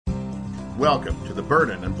Welcome to the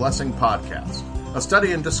Burden and Blessing Podcast, a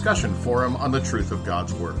study and discussion forum on the truth of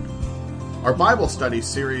God's Word. Our Bible study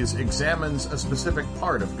series examines a specific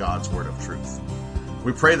part of God's Word of truth.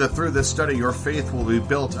 We pray that through this study your faith will be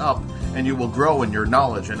built up and you will grow in your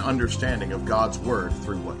knowledge and understanding of God's Word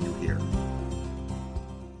through what you hear.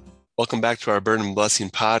 Welcome back to our Burden and Blessing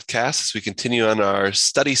podcast as we continue on our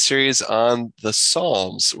study series on the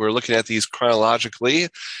Psalms. We're looking at these chronologically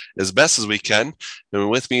as best as we can. And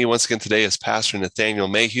with me once again today is Pastor Nathaniel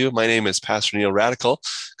Mayhew. My name is Pastor Neil Radical.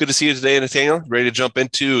 Good to see you today, Nathaniel. Ready to jump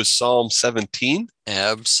into Psalm 17?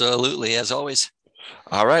 Absolutely, as always.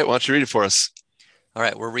 All right, why don't you read it for us? All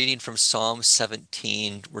right, we're reading from Psalm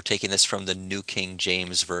 17. We're taking this from the New King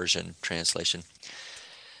James Version translation.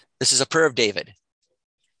 This is a prayer of David.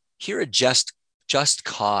 Hear a just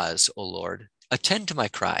cause, O Lord. Attend to my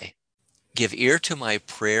cry. Give ear to my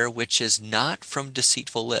prayer, which is not from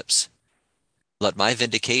deceitful lips. Let my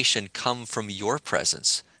vindication come from your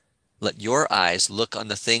presence. Let your eyes look on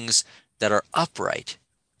the things that are upright.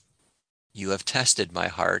 You have tested my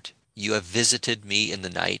heart. You have visited me in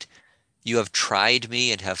the night. You have tried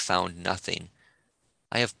me and have found nothing.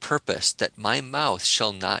 I have purposed that my mouth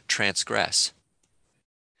shall not transgress.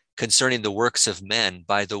 Concerning the works of men,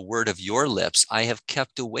 by the word of your lips, I have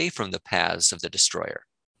kept away from the paths of the destroyer.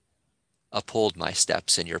 Uphold my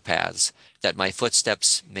steps in your paths, that my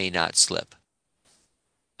footsteps may not slip.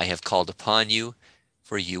 I have called upon you,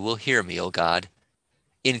 for you will hear me, O God.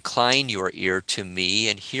 Incline your ear to me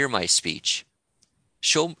and hear my speech.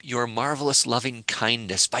 Show your marvelous loving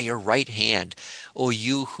kindness by your right hand, O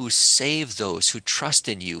you who save those who trust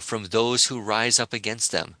in you from those who rise up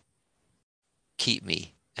against them. Keep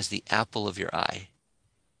me as the apple of your eye.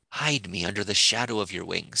 Hide me under the shadow of your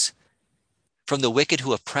wings. From the wicked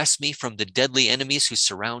who oppress me, from the deadly enemies who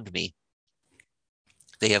surround me.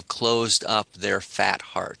 They have closed up their fat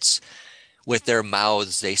hearts. With their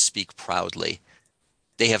mouths they speak proudly.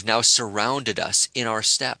 They have now surrounded us in our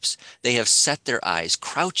steps. They have set their eyes,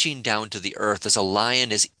 crouching down to the earth as a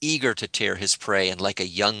lion is eager to tear his prey and like a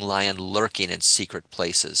young lion lurking in secret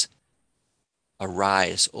places.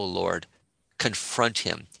 Arise, O Lord. Confront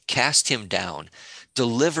him, cast him down,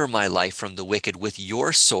 deliver my life from the wicked with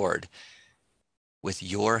your sword, with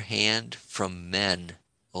your hand from men,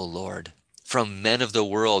 O Lord, from men of the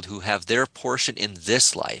world who have their portion in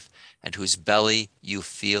this life and whose belly you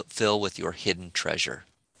fill with your hidden treasure.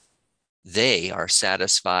 They are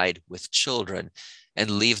satisfied with children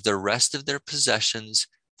and leave the rest of their possessions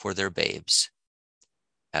for their babes.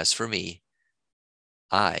 As for me,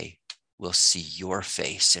 I will see your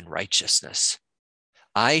face in righteousness.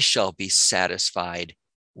 I shall be satisfied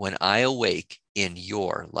when I awake in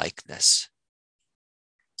your likeness.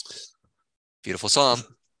 Beautiful psalm.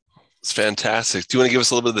 It's fantastic. Do you want to give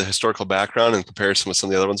us a little bit of the historical background in comparison with some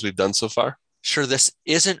of the other ones we've done so far? Sure. This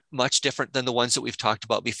isn't much different than the ones that we've talked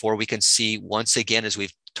about before. We can see once again, as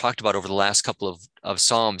we've talked about over the last couple of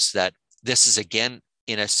Psalms, that this is again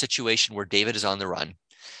in a situation where David is on the run.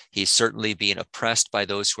 He's certainly being oppressed by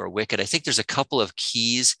those who are wicked. I think there's a couple of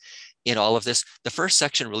keys in all of this. The first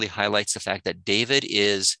section really highlights the fact that David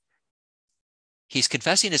he's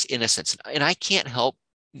confessing his innocence. And I can't help,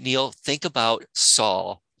 Neil, think about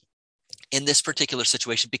Saul in this particular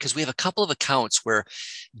situation, because we have a couple of accounts where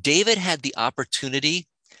David had the opportunity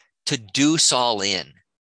to do Saul in.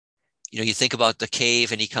 You know, you think about the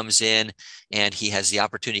cave and he comes in and he has the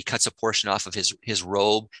opportunity, cuts a portion off of his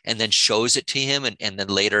robe and then shows it to him. And then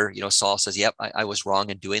later, Saul says, yep, I was wrong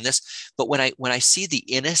in doing this. But when I see the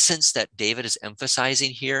innocence that David is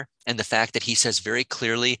emphasizing here and the fact that he says very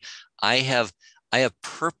clearly, I have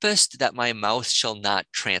purposed that my mouth shall not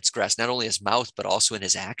transgress, not only his mouth, but also in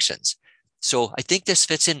his actions. So I think this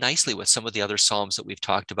fits in nicely with some of the other Psalms that we've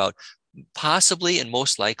talked about, possibly and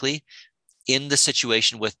most likely in the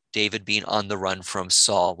situation with David being on the run from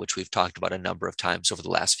Saul, which we've talked about a number of times over the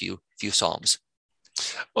last few Psalms.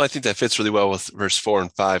 Well, I think that fits really well with verse 4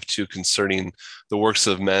 and 5 too, concerning the works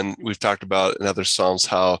of men. We've talked about in other Psalms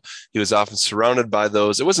how he was often surrounded by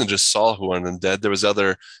those. It wasn't just Saul who wanted him dead. There was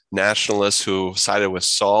other nationalists who sided with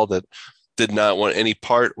Saul that did not want any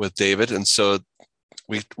part with David. And so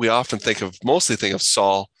we often mostly think of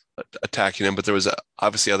Saul attacking him, but there was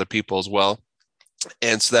obviously other people as well.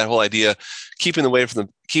 And so that whole idea, keeping away from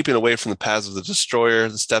the paths of the destroyer,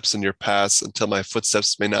 the steps in your paths until my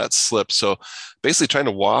footsteps may not slip. So basically trying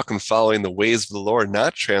to walk and following the ways of the Lord,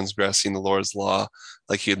 not transgressing the Lord's law,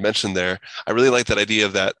 like you had mentioned there. I really like that idea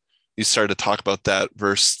of that. You started to talk about that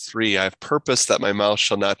verse 3. I've purposed that my mouth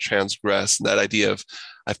shall not transgress. And that idea of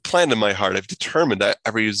I've planned in my heart, I've determined,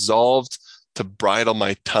 I've resolved to bridle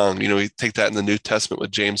my tongue. We take that in the New Testament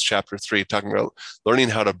with James chapter 3, talking about learning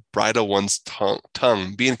how to bridle one's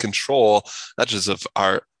tongue, be in control, not just of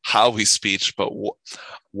how we speak, but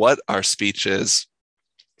what our speech is,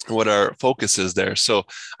 what our focus is there. So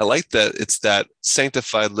I like that it's that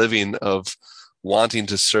sanctified living of wanting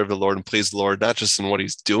to serve the Lord and please the Lord, not just in what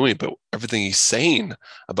he's doing, but everything he's saying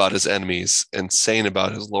about his enemies and saying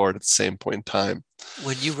about his Lord at the same point in time.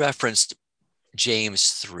 When you referenced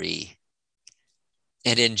James 3,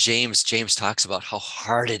 and in James talks about how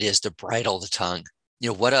hard it is to bridle the tongue.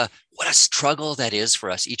 What a struggle that is for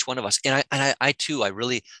us, each one of us. And I too, I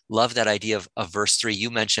really love that idea of verse 3. You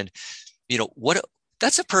mentioned,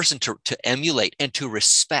 that's a person to emulate and to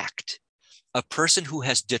respect, a person who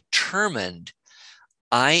has determined,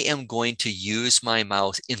 I am going to use my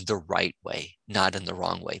mouth in the right way, not in the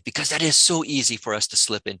wrong way, because that is so easy for us to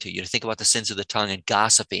slip into. Think about the sins of the tongue and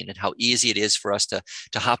gossiping and how easy it is for us to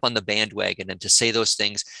hop on the bandwagon and to say those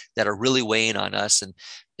things that are really weighing on us and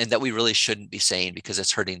that we really shouldn't be saying because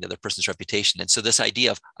it's hurting the other person's reputation. And so this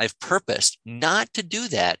idea of I've purposed not to do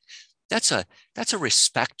that, that's a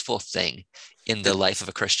respectful thing in the life of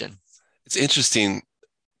a Christian. It's interesting.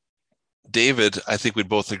 David, I think we'd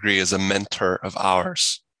both agree, is a mentor of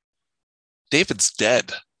ours. David's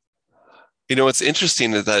dead. What's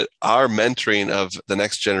interesting is that our mentoring of the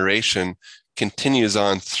next generation continues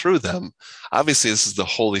on through them. Obviously, this is the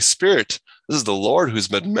Holy Spirit. This is the Lord who's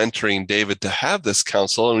been mentoring David to have this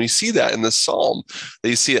counsel. And we see that in this psalm. That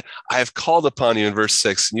you see it, I have called upon you in verse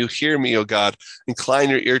 6, and you hear me, O God, incline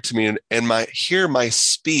your ear to me and hear my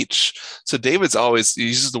speech. So David's always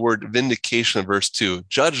uses the word vindication in verse 2.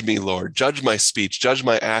 Judge me, Lord, judge my speech, judge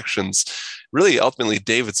my actions. Really, ultimately,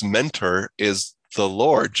 David's mentor is the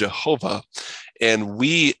Lord, Jehovah. And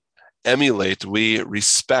we emulate, we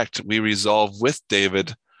respect, we resolve with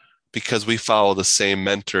David because we follow the same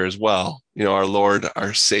mentor as well. Our Lord,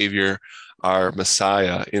 our Savior, our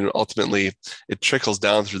Messiah. Ultimately, it trickles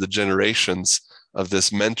down through the generations of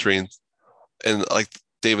this mentoring. And like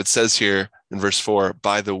David says here in verse 4,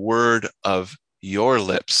 by the word of your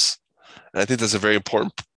lips. And I think that's a very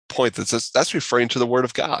important point. That's referring to the word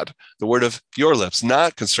of God, the word of your lips,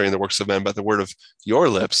 not concerning the works of men, but the word of your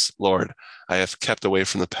lips, Lord, I have kept away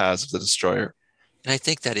from the paths of the destroyer. And I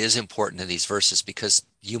think that is important in these verses because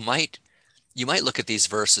you might look at these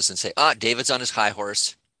verses and say, David's on his high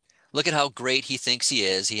horse. Look at how great he thinks he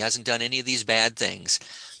is. He hasn't done any of these bad things.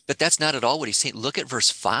 But that's not at all what he's saying. Look at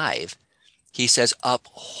verse 5. He says,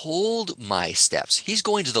 uphold my steps. He's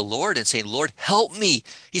going to the Lord and saying, Lord, help me.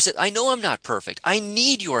 He said, I know I'm not perfect. I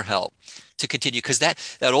need your help to continue because that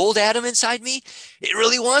old Adam inside me, it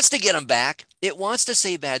really wants to get him back. It wants to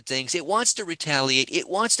say bad things. It wants to retaliate. It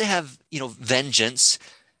wants to have, vengeance.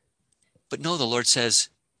 But no, the Lord says,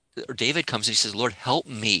 or David comes and he says, Lord, help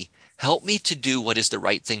me. Help me to do what is the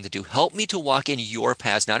right thing to do. Help me to walk in your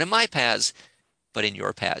paths, not in my paths, but in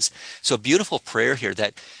your paths. So a beautiful prayer here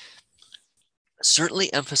that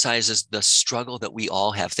certainly emphasizes the struggle that we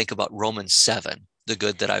all have. Think about Romans 7, the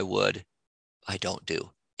good that I would, I don't do.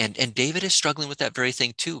 And David is struggling with that very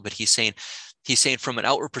thing too, but he's saying from an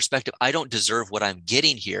outward perspective, I don't deserve what I'm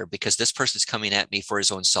getting here because this person's coming at me for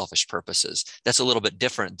his own selfish purposes. That's a little bit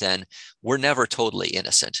different than we're never totally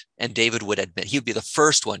innocent. And David would admit, he would be the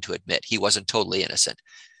first one to admit he wasn't totally innocent.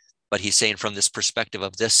 But he's saying from this perspective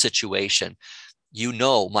of this situation,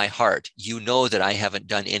 my heart, that I haven't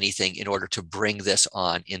done anything in order to bring this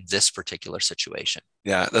on in this particular situation.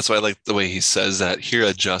 Yeah, that's why I like the way he says that. Hear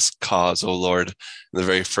a just cause, O Lord, in the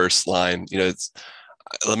very first line. It's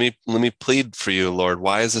let me plead for you, Lord.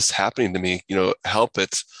 Why is this happening to me? Help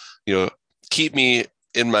it. Keep me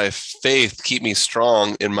in my faith. Keep me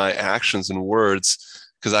strong in my actions and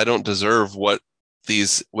words, because I don't deserve what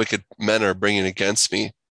these wicked men are bringing against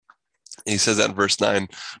me. He says that in verse 9,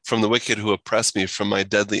 from the wicked who oppress me, from my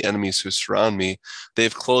deadly enemies who surround me,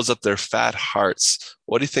 they've closed up their fat hearts.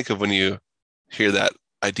 What do you think of when you hear that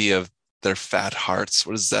idea of their fat hearts?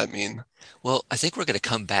 What does that mean? Well, I think we're going to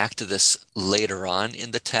come back to this later on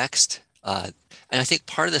in the text. And I think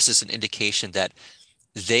part of this is an indication that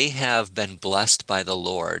they have been blessed by the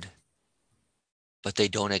Lord, but they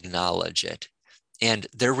don't acknowledge it. And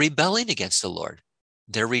they're rebelling against the Lord.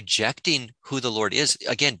 They're rejecting who the Lord is.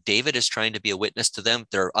 Again, David is trying to be a witness to them.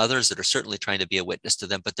 There are others that are certainly trying to be a witness to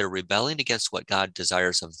them, but they're rebelling against what God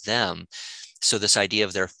desires of them. So this idea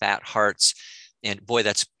of their fat hearts, and boy,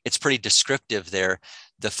 it's pretty descriptive there.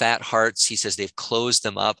 The fat hearts, he says, they've closed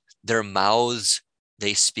them up. Their mouths,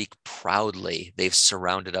 they speak proudly. They've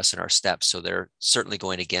surrounded us in our steps. So they're certainly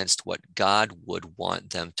going against what God would want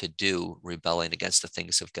them to do, rebelling against the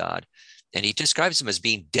things of God. And he describes them as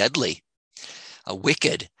being deadly.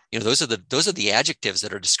 wicked. Those are the adjectives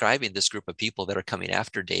that are describing this group of people that are coming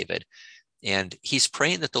after David. And he's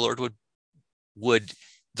praying that the Lord would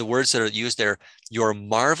the words that are used there, your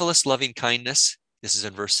marvelous loving kindness, this is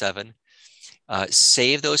in verse 7,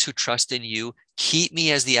 save those who trust in you, keep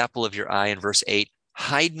me as the apple of your eye, in verse 8,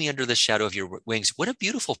 hide me under the shadow of your wings. What a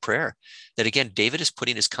beautiful prayer that, again, David is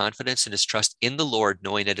putting his confidence and his trust in the Lord,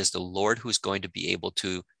 knowing it is the Lord who's going to be able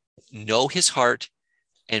to know his heart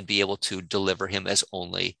and be able to deliver him as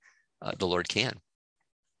only the Lord can.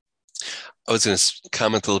 I was going to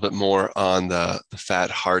comment a little bit more on the fat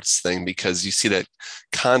hearts thing, because you see that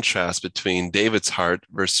contrast between David's heart.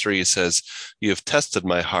 Verse 3 says, you have tested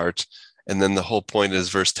my heart. And then the whole point is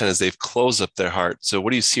verse 10 is they've closed up their heart. So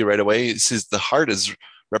what do you see right away? It says the heart is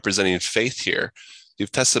representing faith here.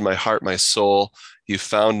 You've tested my heart, my soul. You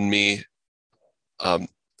found me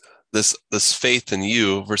this faith in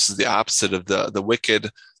you versus the opposite of the wicked,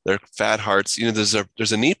 their fat hearts.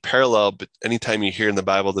 There's a neat parallel, but anytime you hear in the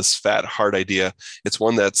Bible this fat heart idea, it's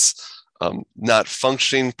one that's not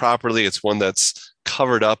functioning properly. It's one that's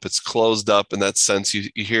covered up. It's closed up in that sense. You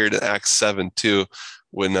hear it in Acts 7 too,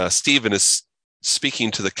 when Stephen is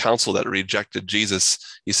speaking to the council that rejected Jesus.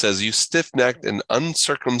 He says, you stiff-necked and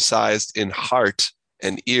uncircumcised in heart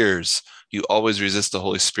and ears, you always resist the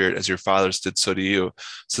Holy Spirit as your fathers did, so do you.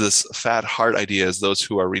 So this fat heart idea is those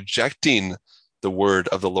who are rejecting the word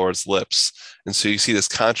of the Lord's lips. And so you see this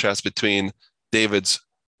contrast between David's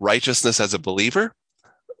righteousness as a believer,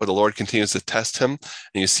 where the Lord continues to test him,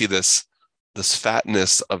 and you see this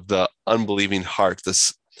fatness of the unbelieving heart,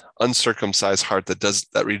 this uncircumcised heart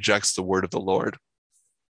that rejects the word of the Lord.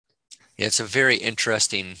 Yeah, it's a very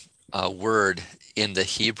interesting word in the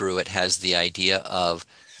Hebrew. It has the idea of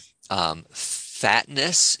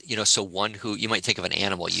fatness. So one who, you might think of an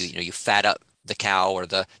animal. You fat up the cow or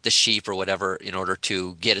the sheep or whatever in order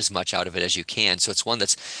to get as much out of it as you can. So it's one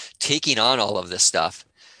that's taking on all of this stuff.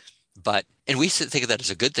 And we think of that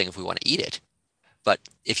as a good thing if we want to eat it. But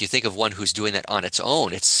if you think of one who's doing that on its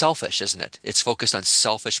own, it's selfish, isn't it? It's focused on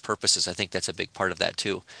selfish purposes. I think that's a big part of that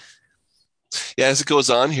too. Yeah, as it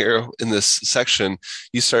goes on here in this section,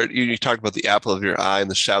 you talked about the apple of your eye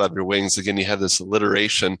and the shadow of your wings. Again, you have this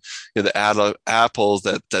alliteration, the apples,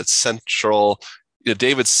 that central.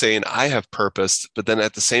 David's saying, I have purpose, but then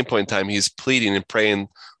at the same point in time, he's pleading and praying,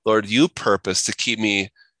 Lord, you purpose to keep me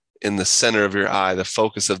in the center of your eye, the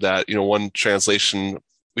focus of that. One translation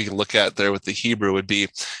we can look at there with the Hebrew would be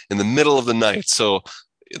in the middle of the night. So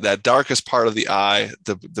that darkest part of the eye,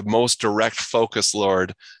 the most direct focus,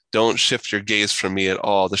 Lord, don't shift your gaze from me at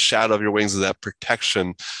all. The shadow of your wings is that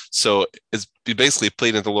protection. So it's basically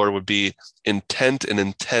pleading that the Lord would be intent and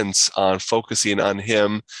intense on focusing on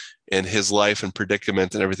him and his life and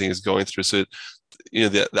predicament and everything he's going through. So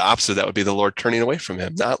the opposite of that would be the Lord turning away from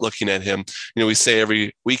him, not looking at him. We say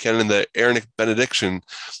every weekend in the Aaronic benediction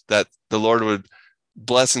that the Lord would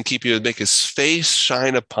bless and keep you and make his face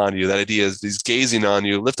shine upon you. That idea is he's gazing on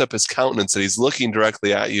you, lift up his countenance, that he's looking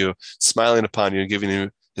directly at you, smiling upon you and giving you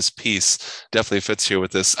his peace. Definitely fits here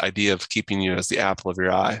with this idea of keeping you as the apple of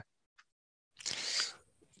your eye.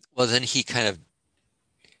 Well, then he kind of,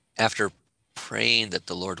 after praying that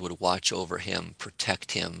the Lord would watch over him,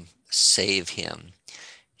 protect him, save him,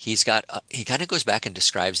 he kind of goes back and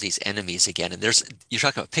describes these enemies again. And you're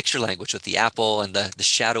talking about picture language with the apple and the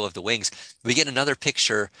shadow of the wings. We get another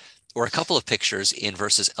picture or a couple of pictures in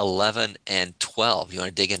verses 11 and 12. You want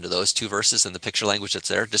to dig into those two verses and the picture language that's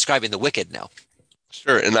there, describing the wicked now?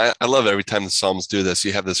 Sure. And I love every time the Psalms do this.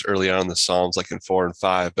 You have this early on in the Psalms, like in 4 and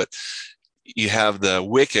 5, but you have the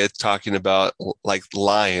wicked talking about like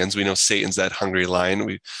lions. We know Satan's that hungry lion.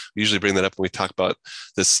 We usually bring that up when we talk about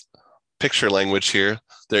this picture language here.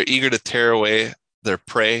 They're eager to tear away their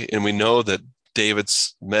prey. And we know that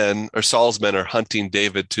Saul's men are hunting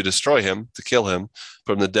David to destroy him, to kill him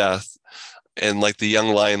from the death. And like the young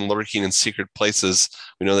lion lurking in secret places,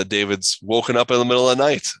 we know that David's woken up in the middle of the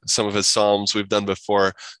night. Some of his Psalms we've done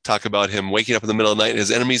before talk about him waking up in the middle of the night and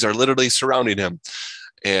his enemies are literally surrounding him.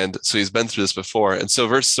 And so he's been through this before. And so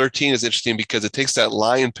verse 13 is interesting because it takes that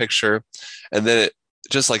lion picture, and then it,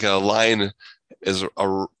 just like a lion is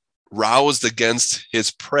roused against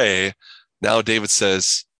his prey, now David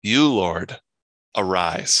says, you, Lord,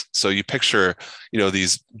 arise. So you picture,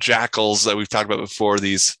 these jackals that we've talked about before,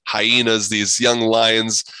 these hyenas, these young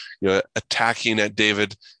lions, attacking at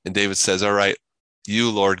David. And David says, all right, you,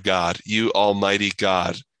 Lord God, you Almighty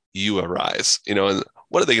God, you arise. And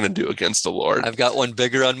what are they going to do against the Lord? I've got one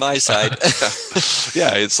bigger on my side.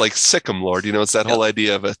 Yeah, it's like sick him, Lord. It's that whole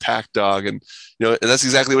idea of attack dog. And, and that's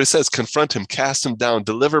exactly what it says. Confront him, cast him down,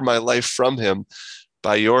 deliver my life from him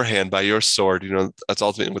by your hand, by your sword. That's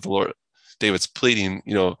ultimately what the Lord David's pleading,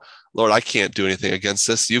 Lord, I can't do anything against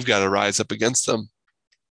this. You've got to rise up against them.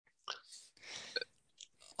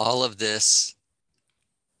 All of this,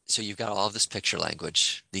 so you've got all of this picture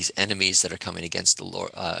language, these enemies that are coming against the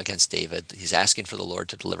Lord, against David. He's asking for the Lord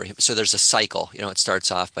to deliver him. So there's a cycle. It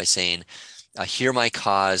starts off by saying, hear my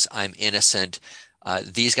cause, I'm innocent.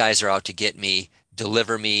 These guys are out to get me.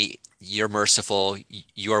 Deliver me. You're merciful.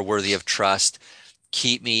 You are worthy of trust.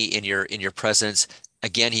 Keep me in your presence.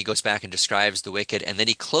 Again, he goes back and describes the wicked, and then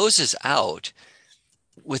he closes out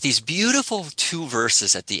with these beautiful 2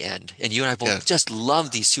 verses at the end. And you and I both just love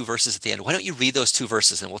these 2 verses at the end. Why don't you read those 2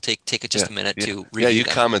 verses, and we'll take it just a minute to read them. Yeah, you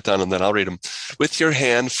comment on them, then I'll read them. With your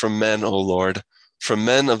hand from men, O Lord, from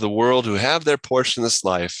men of the world who have their portion in this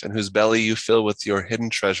life, and whose belly you fill with your hidden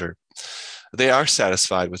treasure. They are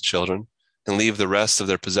satisfied with children, and leave the rest of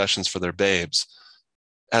their possessions for their babes.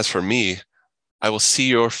 As for me, I will see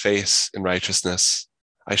your face in righteousness.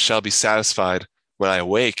 I shall be satisfied when I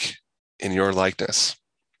awake in your likeness.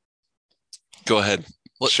 Go ahead,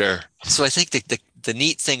 share. So I think the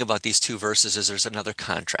neat thing about these 2 verses is there's another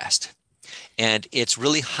contrast. And it's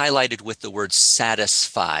really highlighted with the word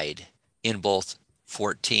satisfied in both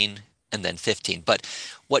 14 and then 15. But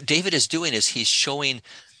what David is doing is he's showing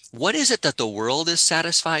what is it that the world is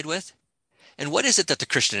satisfied with, and what is it that the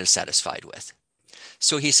Christian is satisfied with.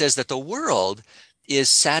 So he says that the world is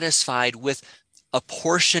satisfied with a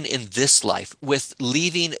portion in this life, with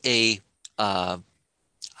leaving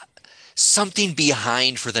something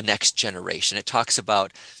behind for the next generation. It talks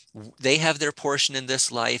about they have their portion in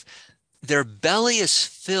this life. Their belly is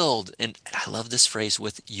filled, and I love this phrase,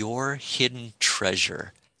 with your hidden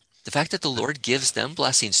treasure. The fact that the Lord gives them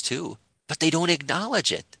blessings too, but they don't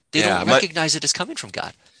acknowledge it. They don't recognize it as coming from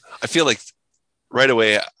God. I feel like right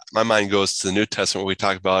away, my mind goes to the New Testament where we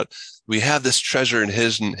talk about we have this treasure in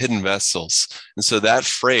hidden vessels. And so that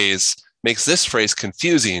phrase makes this phrase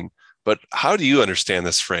confusing. But how do you understand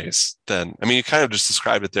this phrase then? I mean, you kind of just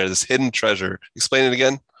described it there, this hidden treasure. Explain it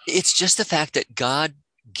again. It's just the fact that God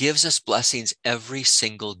gives us blessings every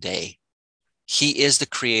single day. He is the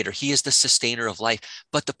creator. He is the sustainer of life.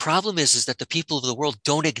 But the problem is that the people of the world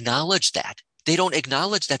don't acknowledge that. They don't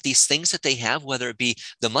acknowledge that these things that they have, whether it be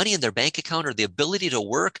the money in their bank account or the ability to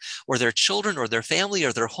work or their children or their family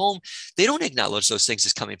or their home, they don't acknowledge those things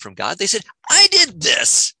as coming from God. They said, I did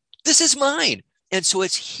this. This is mine. And so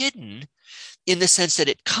it's hidden in the sense that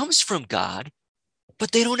it comes from God,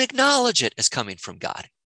 but they don't acknowledge it as coming from God.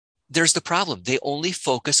 There's the problem. They only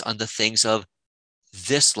focus on the things of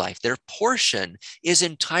this life. Their portion is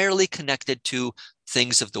entirely connected to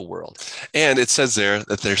things of the world. And it says there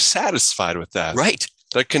that they're satisfied with that. Right.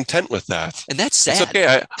 They're content with that. And that's sad. It's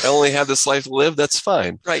okay. I only have this life to live. That's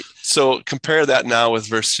fine. Right. So compare that now with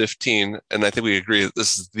verse 15. And I think we agree that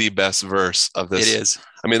this is the best verse of this. It is.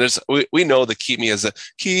 I mean, we know the keep me as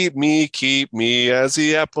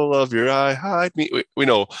the apple of your eye, hide me. We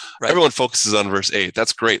know everyone focuses on verse 8.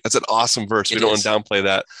 That's great. That's an awesome verse. We don't want to downplay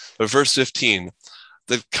that. But verse 15,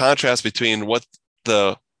 the contrast between what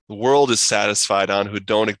the world is satisfied on, who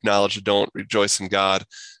don't acknowledge, who don't rejoice in God,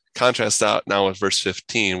 contrast that now with verse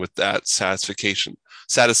 15 with that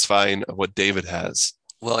satisfying of what David has.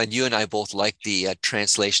 Well, and you and I both like the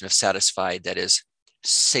translation of satisfied that is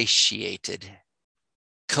satiated,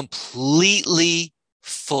 completely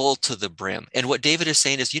full to the brim. And what David is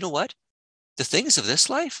saying is, you know what? The things of this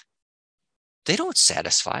life, they don't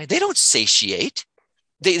satisfy. They don't satiate.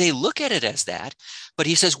 They look at it as that. But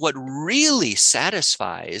he says what really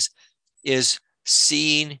satisfies is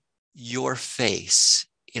seeing your face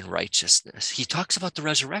in righteousness. He talks about the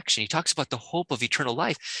resurrection. He talks about the hope of eternal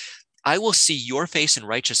life. I will see your face in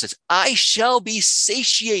righteousness. I shall be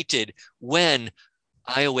satiated when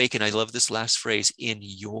I awaken. I love this last phrase, in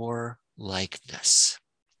your likeness.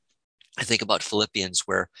 I think about Philippians,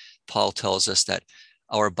 where Paul tells us that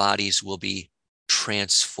our bodies will be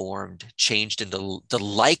transformed, changed into the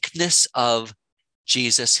likeness of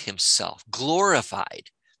Jesus himself, glorified.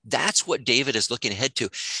 That's what David is looking ahead to.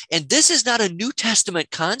 And this is not a New Testament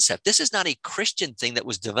concept. This is not a Christian thing that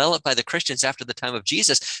was developed by the Christians after the time of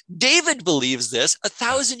Jesus. David believes this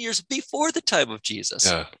 1,000 years before the time of Jesus.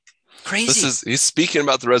 Yeah. Crazy. He's speaking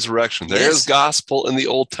about the resurrection. There's gospel in the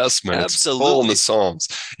Old Testament. Absolutely. It's full in the Psalms.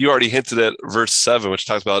 You already hinted at verse 7, which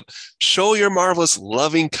talks about show your marvelous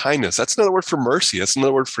loving kindness. That's another word for mercy. That's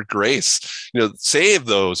another word for grace. Save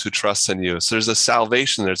those who trust in you. So there's a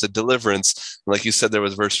salvation. There's a deliverance. Like you said, there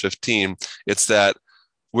was verse 15. It's that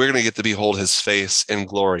we're going to get to behold his face in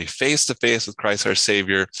glory, face to face with Christ our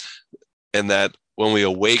Savior. And that when we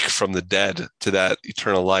awake from the dead to that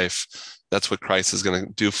eternal life, That's what Christ is going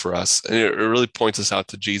to do for us. And it really points us out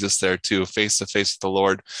to Jesus there too, face to face with the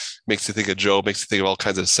Lord. Makes you think of Job, makes you think of all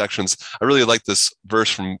kinds of sections. I really like this verse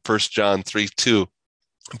from 1 John 3:2.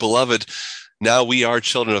 Beloved, now we are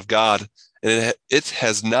children of God, and it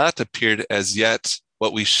has not appeared as yet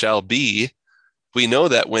what we shall be. We know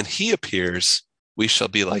that when he appears, we shall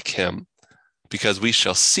be like him, because we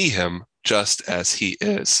shall see him just as he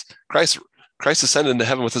is. Christ ascended into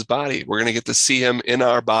heaven with his body. We're going to get to see him in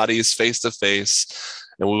our bodies face to face,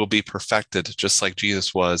 and we will be perfected just like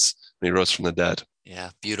Jesus was when he rose from the dead.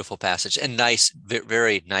 Yeah, beautiful passage, and nice,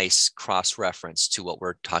 very nice cross-reference to what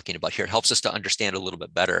we're talking about here. It helps us to understand a little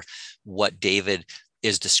bit better what David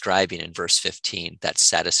is describing in verse 15, that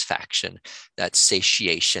satisfaction, that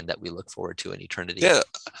satiation that we look forward to in eternity. Yeah,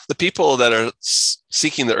 the people that are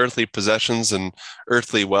seeking the earthly possessions and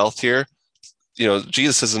earthly wealth here,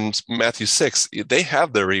 Jesus says in Matthew 6, they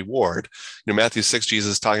have their reward. Matthew 6,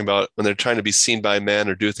 Jesus is talking about when they're trying to be seen by men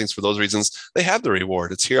or do things for those reasons, they have the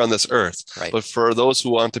reward. It's here on this earth. Right. But for those who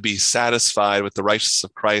want to be satisfied with the righteousness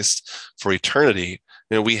of Christ for eternity,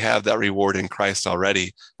 we have that reward in Christ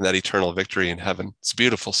already, and that eternal victory in heaven. It's a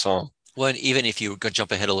beautiful psalm. Well, and even if you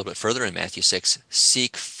jump ahead a little bit further in Matthew 6,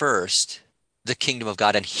 seek first the kingdom of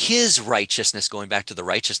God and his righteousness, going back to the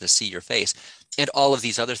righteousness, see your face, and all of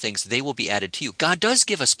these other things, they will be added to you. God does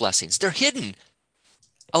give us blessings. They're hidden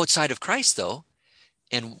outside of Christ, though.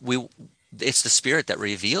 And it's the Spirit that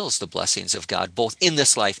reveals the blessings of God, both in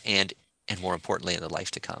this life and more importantly, in the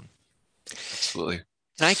life to come. Absolutely.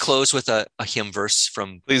 Can I close with a hymn verse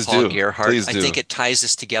from Paul Gerhardt? Please do. I think it ties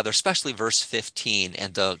this together, especially verse 15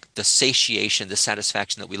 and the satiation, the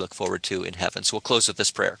satisfaction that we look forward to in heaven. So we'll close with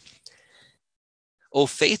this prayer. O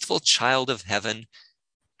faithful child of heaven,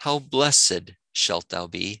 how blessed shalt thou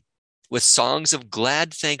be. With songs of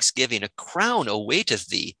glad thanksgiving, a crown awaiteth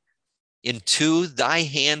thee. Into thy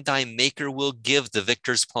hand thy Maker will give the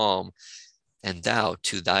victor's palm, and thou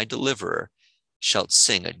to thy deliverer shalt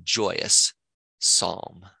sing a joyous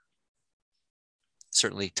psalm.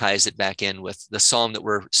 Certainly ties it back in with the psalm that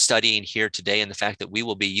we're studying here today, and the fact that we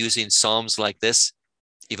will be using psalms like this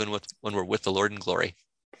even when we're with the Lord in glory.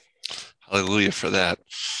 Hallelujah for that.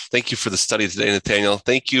 Thank you for the study today, Nathaniel.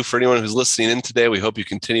 Thank you for anyone who's listening in today. We hope you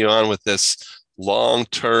continue on with this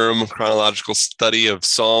long-term chronological study of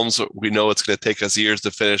Psalms. We know it's going to take us years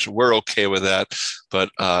to finish. We're okay with that. But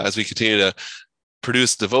as we continue to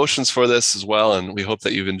produce devotions for this as well, and we hope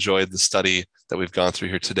that you've enjoyed the study that we've gone through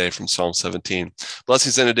here today from Psalm 17.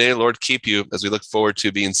 Blessings in a day. Lord, keep you as we look forward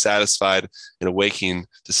to being satisfied and awaking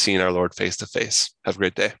to seeing our Lord face to face. Have a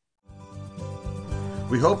great day.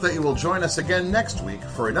 We hope that you will join us again next week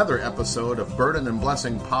for another episode of Burden and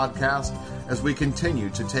Blessing Podcast as we continue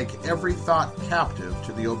to take every thought captive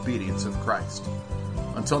to the obedience of Christ.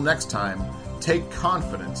 Until next time, take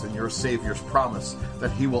confidence in your Savior's promise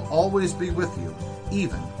that he will always be with you,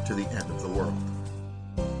 even to the end of the world.